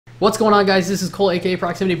What's going on, guys? This is Cole, aka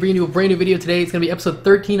Proximitty, bringing you a brand new video today. It's going to be episode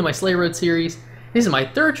 13 of my Slay Road series. This is my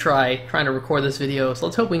third try trying to record this video, so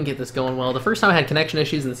let's hope we can get this going well. The first time I had connection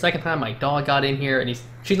issues, and the second time my dog got in here, and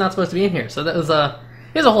she's not supposed to be in here, so that was it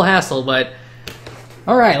was a whole hassle. But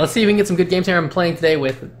all right, let's see if we can get some good games here. I'm playing today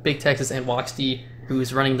with Big Texas and Woxty,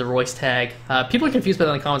 who's running the Royce tag. People are confused by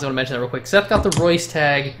that in the comments. I want to mention that real quick. Seth got the Royce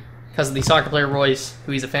tag because of the soccer player Royce,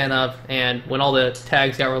 who he's a fan of, and when all the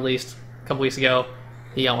tags got released a couple weeks ago,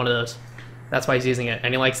 he got one of those. That's why he's using it,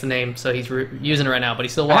 and he likes the name, so he's using it right now. But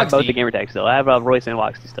he's still Woxty. I have both the gamer tags still. I have Royce and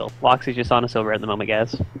Woxty still. Woxy's just on a silver at the moment,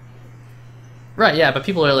 guys. Right? Yeah, but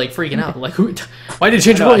people are like freaking out. Like, why did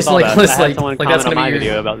you change Royce? Like that's gonna be your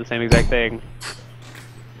video about the same exact thing.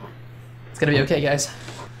 It's gonna be okay, guys.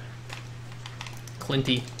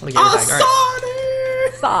 Clinty.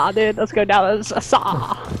 Saw, dude. Let's go down. Let's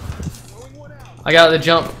saw. I got the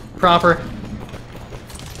jump proper.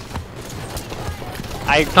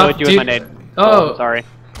 I killed you with my nade. Oh, sorry.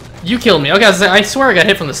 You killed me. Okay, I swear I got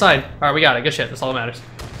hit from the side. Alright, we got it. Good shit. That's all that matters.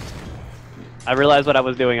 I realized what I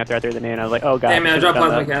was doing after I threw the nade, and I was like, oh god. Hey man, I dropped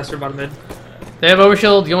plasma caster, bottom mid. They have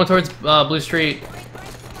overshield going towards Blue Street.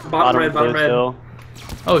 Bottom red. Still.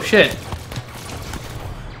 Oh shit.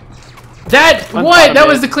 What? That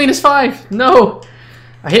was the cleanest 5. No.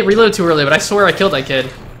 I hit reload too early, but I swear I killed that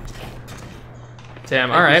kid.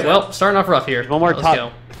 Damn. Alright, well, starting off rough here. One more Let's top.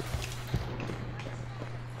 go.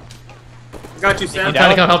 Got you, Sam. I'm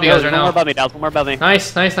trying to come help you guys right now. One more above me, Dallas. One more above me.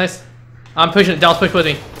 Nice. I'm pushing it. Dallas, push with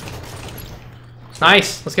me.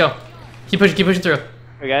 Nice. Let's go. Keep pushing through.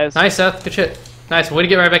 Hey guys. Nice, Seth. Good shit. Nice. Way to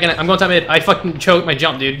get right back in it. I'm going top mid. I fucking choked my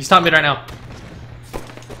jump, dude. He's top mid right now.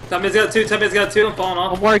 Top mid's got 2. Top mid's got 2. I'm falling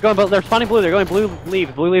off. One more going, but they're spawning blue. They're going blue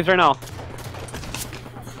leaves. Blue leaves right now.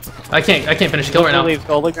 I can't finish the kill right now. Blue leaves,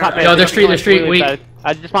 go. Look top mid. Yo, they're street weak.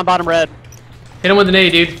 I just spawned bottom red. Hit him with the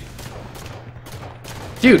nade, dude.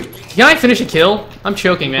 Dude, can I finish a kill? I'm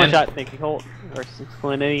choking, man. One shot. Thank you, Colt. Or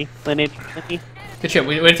Clinity. Good shit.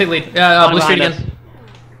 We to take lead. Yeah, Blue Street again.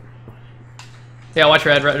 Yeah, watch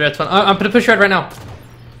red. Red's fun. I'm gonna push red right now.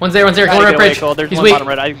 One's there. Going red bridge. There's He's one weak. bottom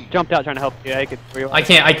red. I jumped out trying to help you. I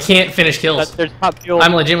can't finish kills. There's top fuel.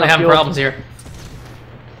 I'm legitimately top having fuel. problems here.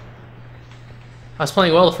 I was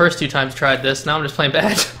playing well the first 2 times I tried this. Now I'm just playing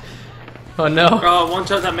bad. Oh no. One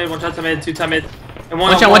shot top mid. 2 top mid. And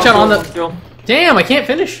one shot on the. Damn, I can't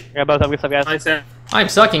finish. Yeah, both up, guys. Nice, Sam. I'm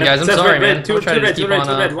sucking, guys. I'm sorry, man. Two red.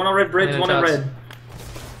 One on red bridge, one on red.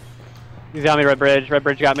 He's got me, red bridge. Red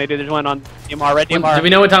bridge got me, dude. There's one on DMR, red DMR. Do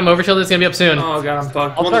we know what time overshield is gonna be up soon? Oh god, I'm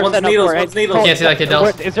fucked. One's needles. I can't see that kid,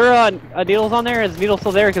 Dells. Is there a needles on there? Is the needle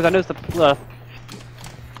still there? Because I noticed the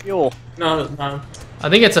fuel. No. I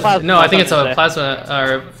think it's a plasma, I think it's a plasma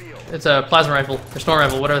or it's a plasma rifle or storm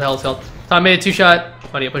rifle, whatever the hell it's called. Tom made a 2 shot.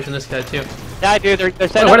 Buddy, I'm pushing this guy too. Yeah, dude, they're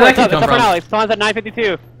setting where up. did that kid come from? Now. It spawns at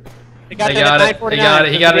 952. They got it. He got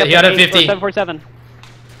it. He got it at 50. 747.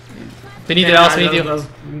 They need it, Alice. We need you. I was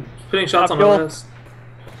putting shots on my wrist.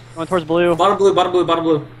 Going towards blue. Bottom blue.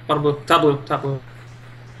 Top blue.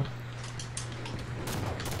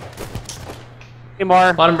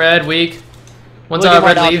 DMR. Bottom red, weak. One's blue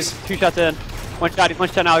red down, leaves. 2 shots in. One shot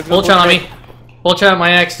now. Bull shot on me. Bull shot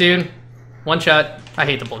my axe, dude. 1 shot. I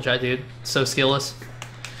hate the bull shot, dude. It's so skillless.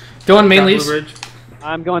 Go on main leaves.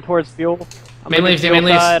 I'm going towards fuel. Main leaves, main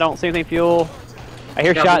leaves. I don't see anything fuel. I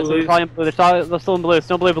hear shots. They're probably in blue. They're still in blue.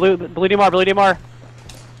 Still blue. Blue DMR. Blue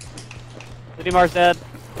DMR's dead.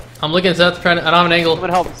 I'm looking at Seth, I don't have an angle. I'm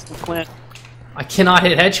gonna help Clint. I cannot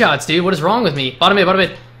hit headshots, dude. What is wrong with me? Bottom mid.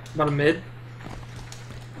 Bottom mid.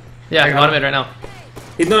 Yeah, bottom mid right now.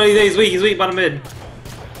 He's weak. Bottom mid.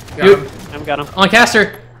 Got him. On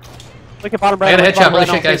caster. Look at bottom right. I got a headshot. Holy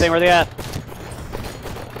shit, guys. Where they at?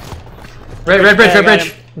 Red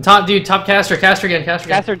bridge. Top, dude. Top caster. Caster again.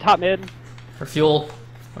 Caster top mid. For fuel.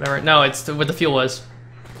 Whatever. No, it's what the fuel was.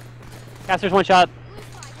 Caster's 1 shot.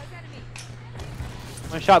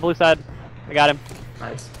 1 shot blue side. I got him.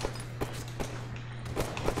 Nice.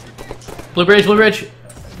 Blue bridge.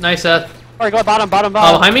 Nice, Seth. Alright, go bottom.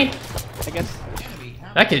 Oh, behind me? I guess.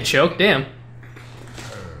 That kid choked. Damn.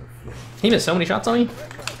 He missed so many shots on me.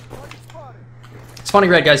 Spawning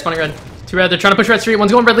red, guys. 2 red. They're trying to push red street.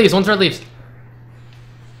 One's going red leaves.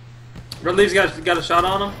 Red leaves got a shot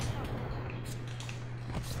on him.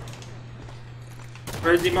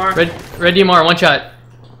 Red DMR. Red DMR. 1 shot.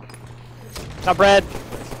 Top red.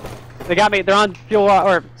 They got me. They're on fuel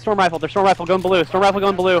or storm rifle. They're storm rifle going blue. Storm rifle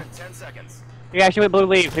going blue. He actually went blue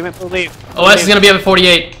leaves. OS is gonna be up at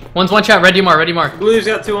 48. One's 1 shot. Red DMR. Blue leaves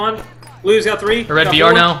got 2 on. Blue leaves got 3. Or red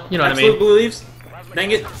VR now. You know what I mean. Blue leaves.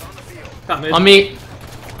 Dang it. Top mid. On me.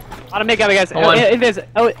 On a mid, guys. OS is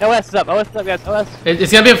up. OS is up, guys. OS.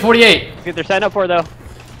 It's gonna be at 48. They're setting up for it, though.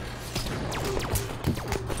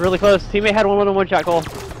 Really close. Teammate had one shot, Cole.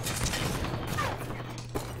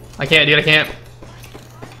 I can't, dude. I can't.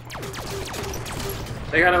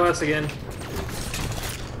 They got OS again.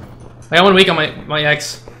 I got 1 week on my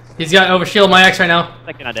X. He's got over shield my X right now.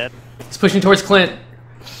 Thinking I did. He's pushing towards Clint.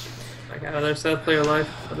 I got another set player life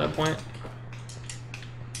at that point.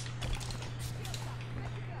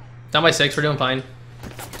 Down by 6. We're doing fine.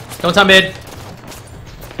 Going top mid.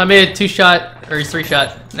 Top mid. 2 shot. Or he's 3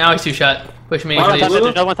 shot. Now he's 2 shot. Push me. One Please. top mid,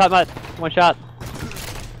 there's no one top mid. One shot.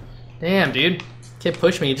 Damn, dude. Can't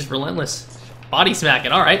push me. Just relentless. Body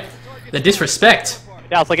smacking. All right. The disrespect.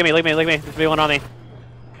 Dallas, look at me. There's one on me.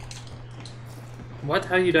 What?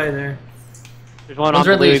 How you die there? There's one One's on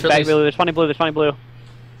red blue. leaves, red Back leaves. blue. There's funny blue.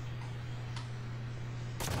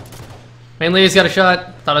 Mainly he's got a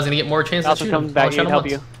shot. Thought I was gonna get more chances to Dallas shoot comes him. back. I'll He shot can him help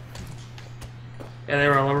once. you. Yeah, they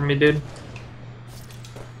were all over me, dude.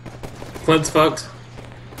 Clint's fucked.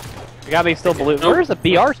 You got me still blue. Nope. Where's the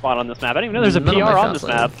BR spot on this map? I didn't even know there's a None of my BR on shots this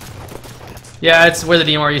map. Yeah, it's where the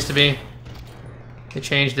DMR used to be. They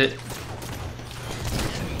changed it.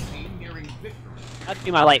 That'd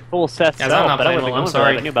be my like full set Yeah, I'm self, not but I playing wouldn't well, I'm know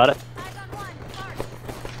sorry. I knew about it.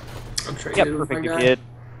 I'm sure Yeah, you perfect, my you guy. did.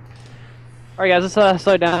 Alright guys, let's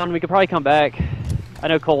slow down. We could probably come back. I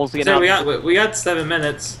know Cole's getting So out. we got 7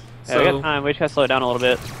 minutes. Yeah, we So got time. We just gotta slow it down a little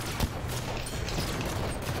bit.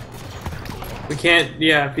 we can't.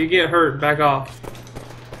 Yeah, if you get hurt, back off.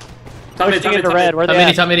 Top mid, Pushing top mid, into top red. mid. Where Top they midi,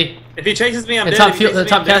 at? top midi. If he chases me, I'm And dead. top If he field, chases me,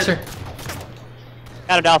 top I'm dead. caster.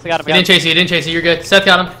 Got him, Dallas. I got him. He didn't chase you. He didn't chase you. You're good. Seth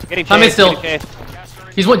got him. Getting Top mid chased, still. getting chased.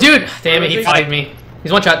 He's one. Dude, damn it. He fighted me.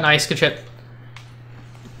 He's 1 shot. Nice. Good shit.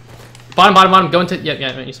 Bottom. Go into.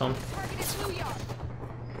 Yeah. You saw him.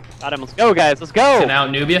 Got him. Let's go, guys. Let's go. Get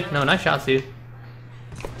out, Nubia. No, nice shots, dude.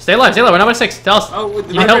 Stay alive. We're not by 6. Tell us. Oh,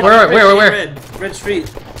 You need help? Where? Red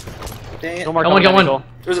street. Dang it. No more Got one, coming, got one. Nicole.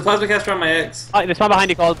 There's a plasma caster on my X. Oh, there's one behind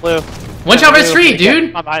you, Cole. Blue. 1 shot red street,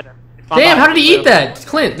 dude. One behind her. Damn, how did he eat that?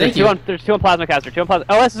 Clint, thank you. There's 2 on plasma caster. 2 on plasma.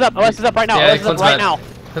 OS is up. OS is up right now. Yeah, OS is up Clint's right not- now.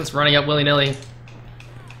 Clint's running up willy-nilly.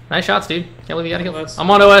 Nice shots, dude. Can't believe you got a kill. OS.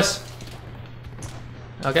 I'm on OS.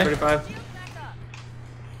 Okay. 35.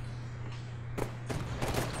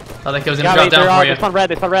 Oh, that goes in Got drop me. down for you. There's one red.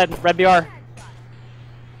 There's one red. Red BR.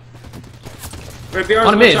 Red BR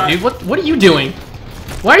On mid, dude. What are you doing?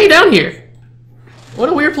 Why are you down here? What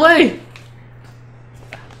a weird play.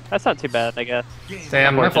 That's not too bad, I guess.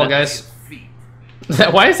 Damn, my fault, guys.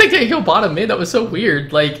 Why is that getting go bottom mid? That was so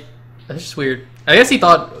weird. Like, that's just weird. I guess he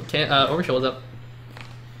thought Overshield was up.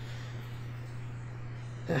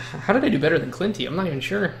 How did I do better than Clinty? I'm not even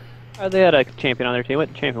sure. They had a champion on their team.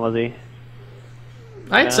 What champion was he?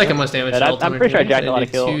 I had second most damage. But I'm pretty sure I jacked a lot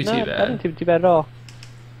of kills. Too No, I bad. didn't do too bad at all.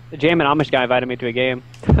 The Jam and Amish guy invited me to a game.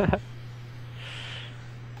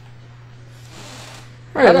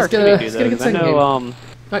 Alright, let's get a I good second game. know,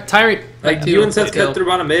 Alright, Tyrant. Like, you and Seth cut through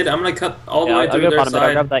bottom mid. I'm gonna cut all the yeah, way I'll through go their bottom mid. I'll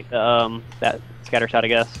side. grab like the that scatter shot, I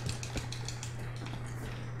guess.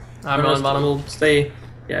 I'm on bottom. We'll stay.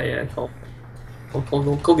 Yeah, Cole.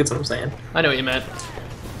 Cole gets what I'm saying. I know what you meant.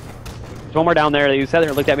 There's one more down there. You sat there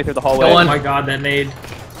and looked at me through the hallway. Go Oh on. my god, that nade.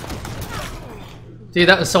 Dude,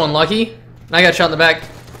 that was so unlucky. I got shot in the back.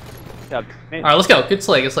 Yeah, Alright, let's go. Good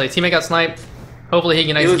slay, good slay. Teammate got sniped. Hopefully he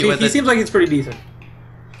can execute with He it. seems like he's pretty decent.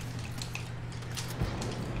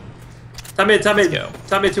 Top mid. Let's go.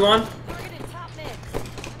 Top mid 2 on.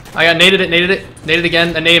 I got naded it. Naded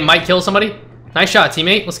again. That nade might kill somebody. Nice shot,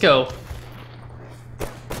 teammate. Let's go.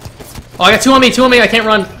 Oh, I got 2 on me. I can't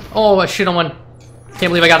run. Oh, I shit on one. Can't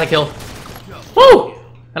believe I got the kill. Woo!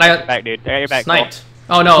 And I got back, dude. There, you're back. sniped.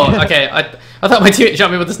 Oh no, okay. I thought my teammate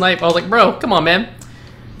shot me with the snipe. I was like, bro, come on, man.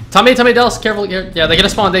 Tommy, Dallas, careful. Yeah, they get a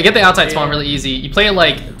spawn. They get the outside spawn really easy. You play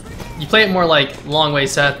it more like long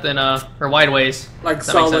ways, Seth, than or wide ways. Like If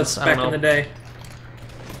that makes solid sense. I back don't in know. the day.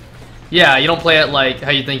 Yeah, you don't play it like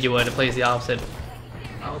how you think you would. It plays the opposite.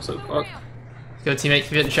 Oh, so fuck. Go, teammate.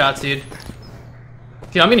 Keep hitting shots, dude.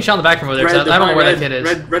 Dude, I'm getting shot in the back from over there. 'Cause I don't know where that kid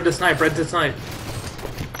is. Red to snipe.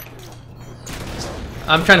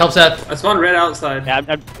 I'm trying to help Seth. I spawned red outside. Yeah,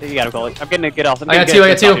 you gotta call it. I'm getting a good off. I got two,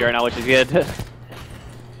 right now, which is good.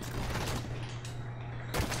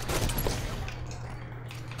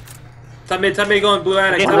 Top mid going blue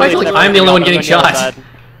attic. Why do I feel like I'm the only one getting shot?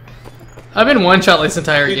 I've been one shot this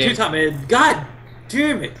entire Dude, game. 2 top mid. God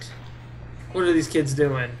damn it! What are these kids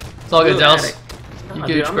doing? It's all good, Blue Dallas. attic. You Nah,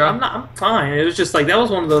 gooch, dude, bro. I'm fine. It was just like that was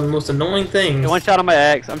one of the most annoying things. One shot on my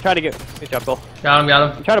X. I'm trying to get. Good job, Cole. Got him.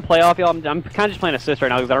 I'm trying to play off y'all. I'm kind of just playing assist right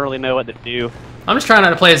now because I don't really know what to do. I'm just trying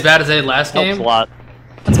not to play as bad as I did last Helps game. a lot.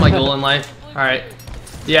 That's my goal in life. Alright.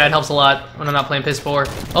 Yeah, it helps a lot when I'm not playing piss poor.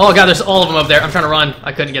 Oh god, there's all of them up there. I'm trying to run.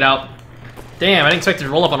 I couldn't get out. Damn, I didn't expect to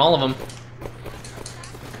roll up on all of them.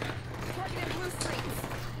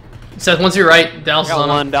 Seth, once you're right, Dallas is Got on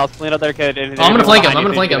one. him. Dallas, clean up their kid. Oh, I'm gonna flank him. I'm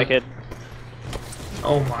gonna flank him. Kid.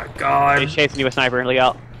 Oh my god. He's chasing you with sniper. Look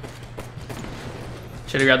out.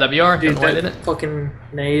 Should've grabbed that BR. Dude, Why that didn't it? fucking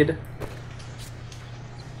nade.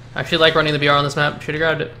 I actually like running the BR on this map. Should've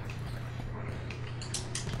grabbed it.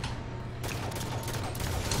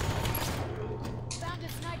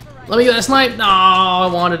 Let me get that snipe. No, I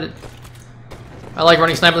wanted it. I like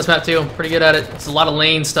running snipe on this map too. Pretty good at it. It's a lot of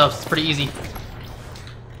lane stuff. It's pretty easy.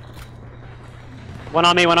 One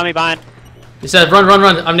on me behind. You said run, run,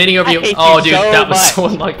 run. I'm nading over you. I hate Oh, you dude, so that was much. so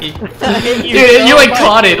unlucky. Dude, Dude, you like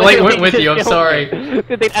caught it. Like went with you. I'm sorry.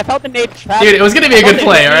 Dude, I felt the nade trap. Dude, it was gonna be a good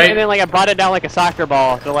play, And alright? then like I brought it down like a soccer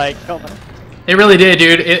ball. So like, It really did,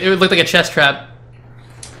 dude. It looked like a chest trap.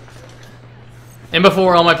 And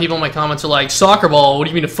before, all my people in my comments are like, soccer ball, what do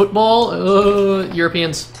you mean, a football?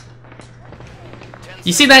 Europeans.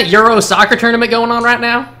 You see that Euro soccer tournament going on right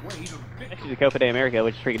now? actually the Copa de America,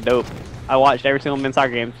 which is freaking dope. I watched every single men's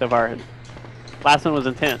soccer game so far. Last one was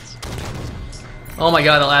intense. Oh my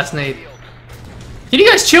god, the last nade. Can you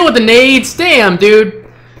guys chill with the nades? Damn, dude.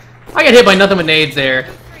 I got hit by nothing but nades there.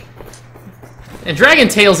 And Dragon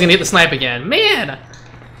Tail's gonna hit the snipe again. Man!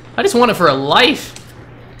 I just want it for a life.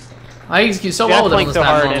 I execute so well with it on this so map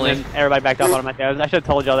hard normally. and then everybody backed off on him at the I should have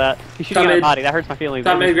told y'all that. He's shooting at my body. That hurts my feelings.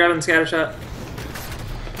 Top mid grabbing the scatter shot.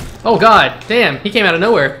 Oh god, damn, he came out of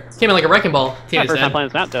nowhere. Came in like a wrecking ball. It's my first time playing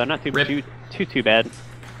this map though. Not too bad.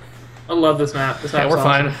 I love this map. This Yeah, map's we're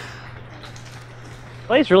awesome. fine.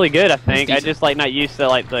 Play's really good, I think. I decent. just like not used to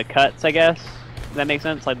like the cuts, I guess. Does that make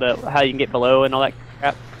sense? Like the how you can get below and all that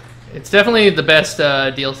crap. It's definitely the best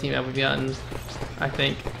DLC map we've gotten, I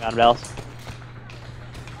think. Got him, Dallas.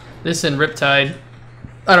 This and Riptide.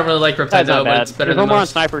 I don't really like Riptide That's though, not but bad. it's better There's than one more on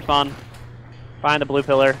most. sniper spawn. Find the blue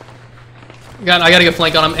pillar. I gotta go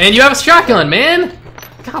flank on him. And you have a shotgun, man!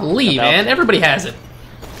 Golly, man. Everybody has it.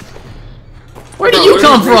 Where do Bro, you where's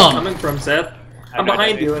come this race from? coming from, Seth? I I'm have no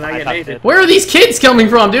behind idea, you and I get touched naded. it. Where are these kids coming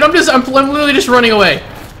from, dude? I'm literally just running away.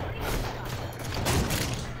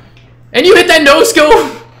 And you hit that no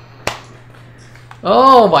scope!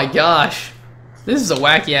 Oh my gosh. This is a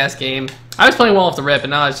wacky ass game. I was playing well off the rip,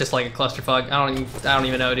 and now it's just like a clusterfuck. I don't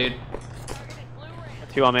even know, dude.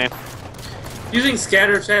 Two on me. Using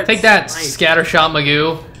scatter shot. Take that, Nice. scatter shot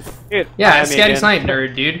Magoo. Dude, Yeah, behind me scatter again. snipe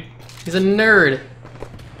nerd, dude. He's a nerd.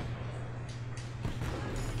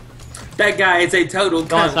 That guy is a total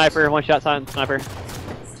Go on cunt. sniper, one shot sniper.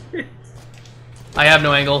 I have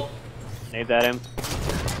no angle. Nades at him.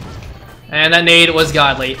 And that nade was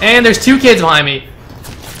godly. And there's two kids behind me.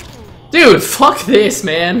 Dude, fuck this,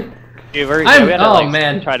 man. Dude, we I'm- had to, oh, like,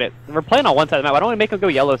 man. Try to. We're playing on one side of the map. Why don't we make him go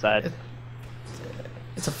yellow side?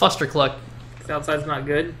 It's a fustercluck. This outside's not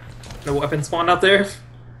good. No weapon spawned out there.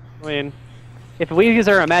 I mean, if we use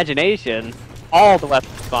our imagination, all the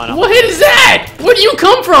weapons spawn out. What is that? Where do you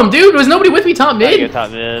come from, dude? Was nobody with me top Gotta go mid?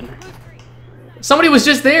 top mid. Somebody was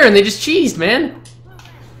just there and they just cheesed, man.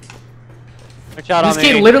 One shot This on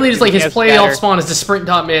kid me. literally just like his He play has off scatter. spawn is to sprint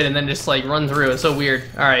top mid and then just like run through. It's so weird.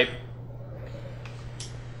 Alright.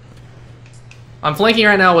 I'm flanking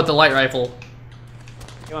right now with the light rifle.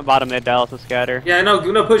 He went bottom mid, Dallas with scatter. Yeah, no,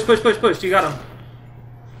 push. You got him.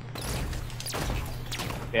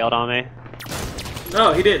 Failed on me.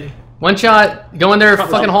 No, he didn't. One shot, go in their Come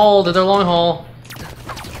fucking on. hall to their long haul.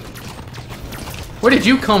 Where did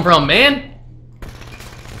you come from, man?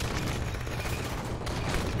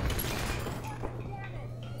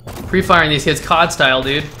 Pre-firing these kids COD style,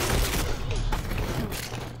 dude.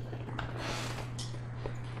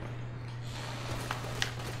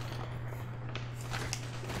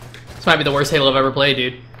 This might be the worst Halo I've ever played,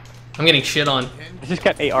 dude. I'm getting shit on. I just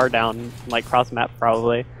got AR down, like cross map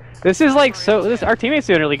probably. This is like so. Our teammate's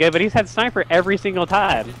doing really good, but he's had sniper every single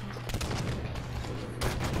time.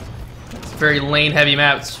 It's a very lane heavy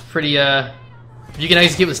map. It's pretty, you can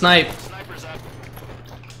execute with snipe.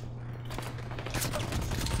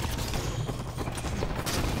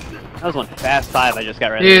 That was one fast 5 I just got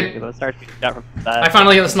right Dude. there. Let's start shot from the side. I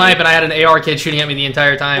finally got the snipe and I had an AR kid shooting at me the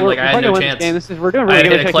entire time. Like, I had no chance. We're doing I had really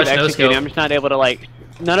to hit good. a clutch Keep no executing. scope. I'm just not able to like.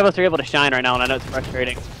 None of us are able to shine right now, and I know it's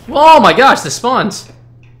frustrating. Oh my gosh, the spawns.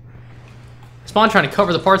 Spawn trying to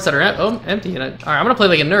cover the parts that are empty. And alright, I'm gonna play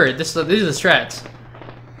like a nerd. These are the strats.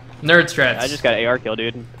 Nerd strats. I just got an AR kill,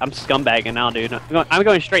 dude. I'm scumbagging now, dude. I'm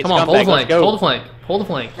going straight Come on, scumbag. hold the Let's flank. go. Hold the flank. Hold the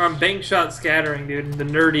flank. I'm bank shot scattering, dude. The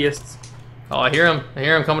nerdiest. Oh, I hear him. I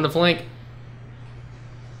hear him coming to flank.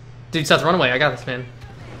 Dude, Seth, run away. I got this, man.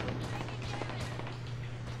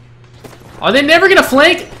 Are they never gonna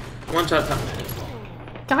flank? One shot time.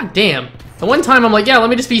 God damn. The one time I'm like, yeah, let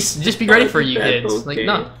me just be ready for you kids. Like,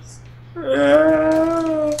 no.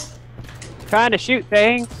 trying to shoot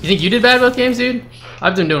things. You think you did bad both games, dude?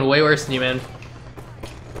 I've been doing way worse than you, man.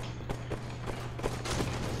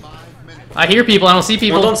 I hear people, I don't see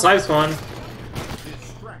people. One on snipes one.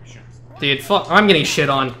 Dude, fuck, I'm getting shit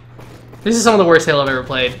on. This is some of the worst Halo I've ever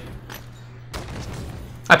played.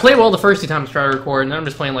 I played well the first 2 times I tried to record, and then I'm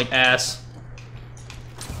just playing like ass.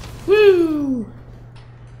 Woo!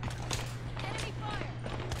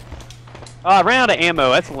 Oh, I ran out of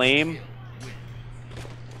ammo. That's lame.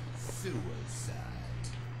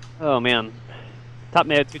 Oh man. Top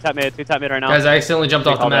mid, 2 top mid, 2 top mid right now. Guys, I accidentally jumped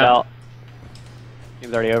off the Called it map. out.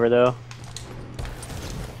 Game's already over though.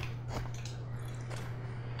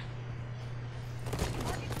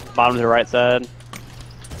 Bottom to the right side.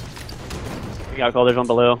 We got there's one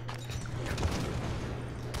below.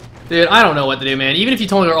 Dude, I don't know what to do, man. Even if you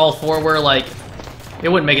told me we're all 4, we're like, it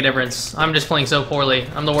wouldn't make a difference. I'm just playing so poorly.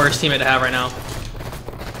 I'm the worst teammate to have right now.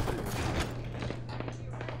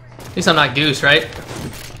 At least I'm not Goose, right?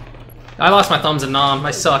 I lost my thumbs in Nom.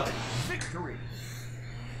 I suck.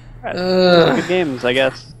 Good games, I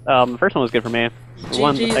guess. The first one was good for me. The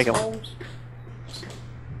one, the second one.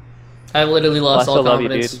 I literally lost I all still love you,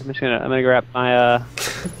 confidence. dude. I'm gonna grab my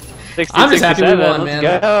 60, I'm just happy we 67. won, Let's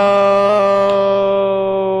man. go.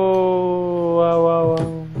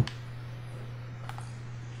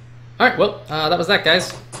 Alright, well, that was that,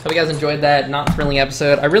 guys. Hope you guys enjoyed that not thrilling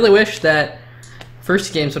episode. I really wish that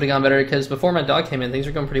first games would have gone better, because before my dog came in, things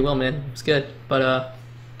were going pretty well, man. It was good. But,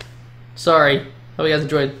 sorry. Hope you guys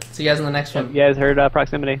enjoyed. See you guys in the next one. You guys heard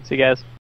Proximity. See you guys.